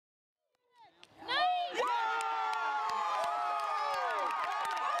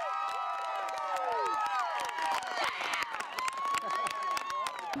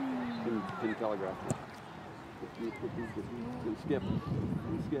Can telegraph. Skip.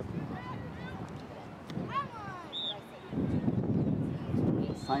 Skip.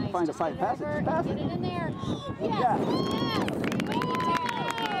 Find a fight. Pass it. Pass it. Get it in there. Yes.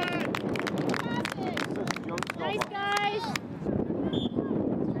 Yes. Nice, guys.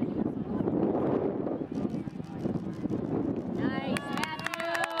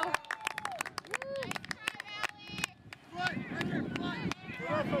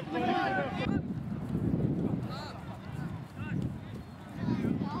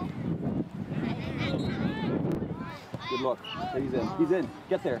 Good look. He's in. He's in.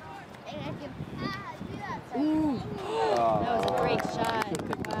 Get there. Ooh. That was a great shot.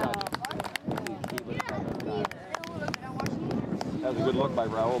 Wow. That was a good look by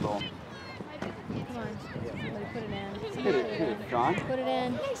Raul, though. Come on. Let me put it in. Hit it, John. Put it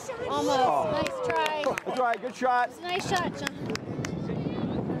in. Almost. Oh. Nice try. That's right. Good shot. It's a nice shot, John.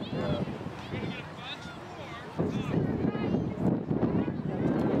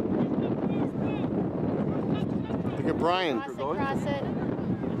 Look at Brian. Cross it.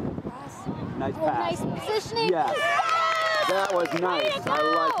 Cross. Nice Oh, pass. nice positioning. Yes. That was nice. I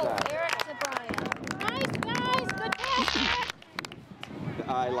like that. Eric to Brian. Nice, guys. Good pass.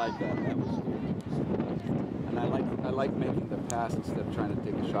 I like that. That was good. And I like making the pass instead of trying to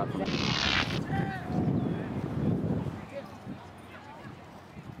take a shot from it.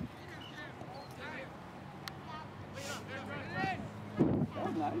 That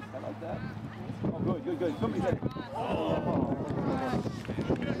was nice. I like that. Oh, good. Somebody said it. Oh.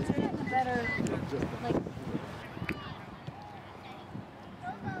 Better. Like.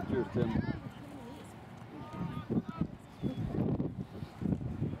 Cheers, Tim.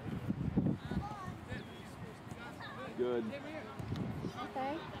 Good.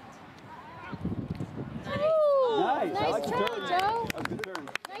 Okay. Ooh, nice. I Nice like the try, turn. Joe. That was a good turn.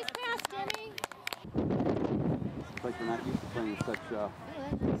 Nice pass, Timmy. It's like we're not used to playing such. Oh,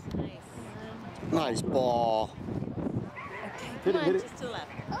 that's nice. Nice ball. Hit it. Just to the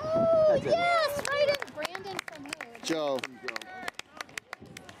left. Oh, That's it. yes, right in. Brandon from who? Joe.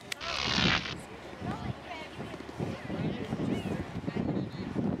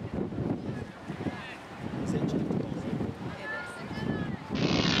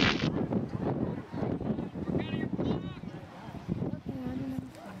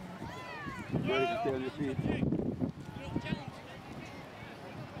 Ready to stay on your feet.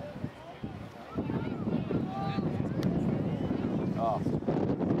 Oh.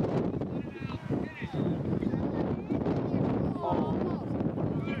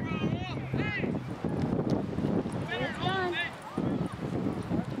 It's done.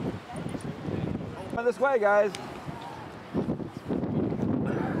 Come this way, guys.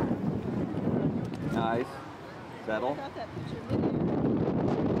 Nice. Settle.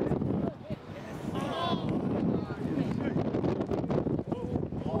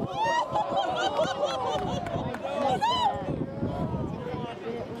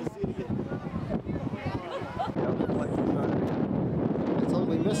 I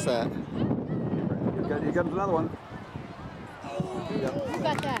totally missed that. Here comes another one. Yep. Who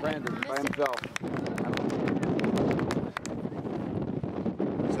got that? Brandon by himself.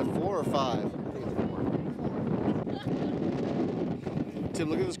 Is it 4 or 5? Tim,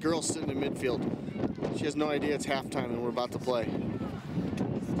 look at this girl sitting in midfield. She has no idea it's halftime and we're about to play.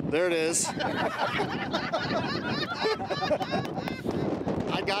 There it is. I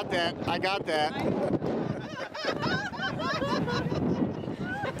got that. I got that.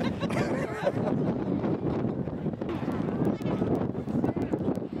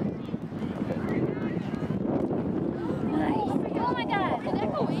 Oh my God! Did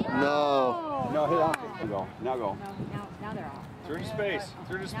that go in? No. No, hit off. Go. Now go. Now they're off. Through to space.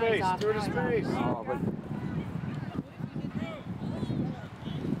 Through to Now space. he's off. Through to Now he's space. Oh, but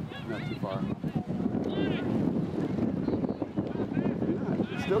not too far.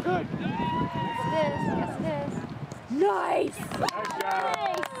 It's still good. Yes, it is. Nice! Nice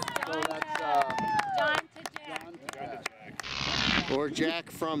job. So that's John to Jack. Or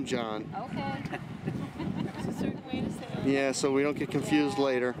Jack from John. Okay. There's a certain way to say it. Yeah, so we don't get confused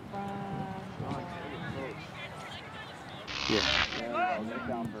later. Yeah. get it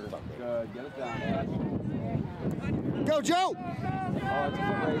down first. Good, get it down. Go, Joe! Oh, it's a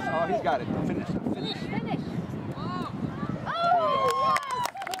foot race. Oh, he's got it. Finish. Finish.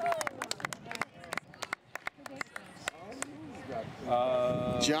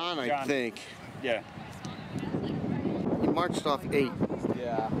 John, I think. Yeah. He marched off 8.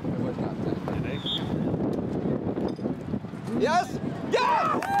 Yeah, it was not 10. Yes!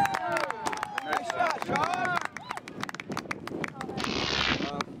 Yes! Nice shot, Sean!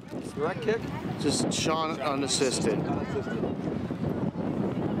 Direct kick? Just Sean unassisted. Unassisted.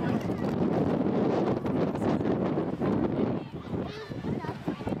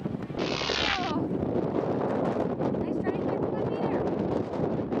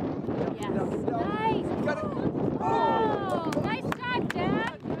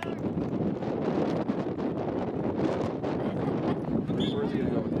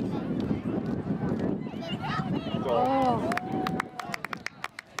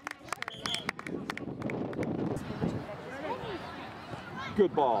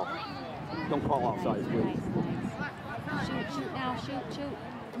 Good ball. Don't call offside, please. Shoot now, shoot.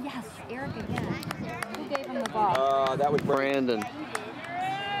 Yes, Eric again. Who gave him the ball? That was Brandon.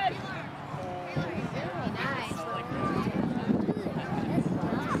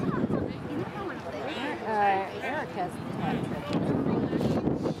 Eric has the touch.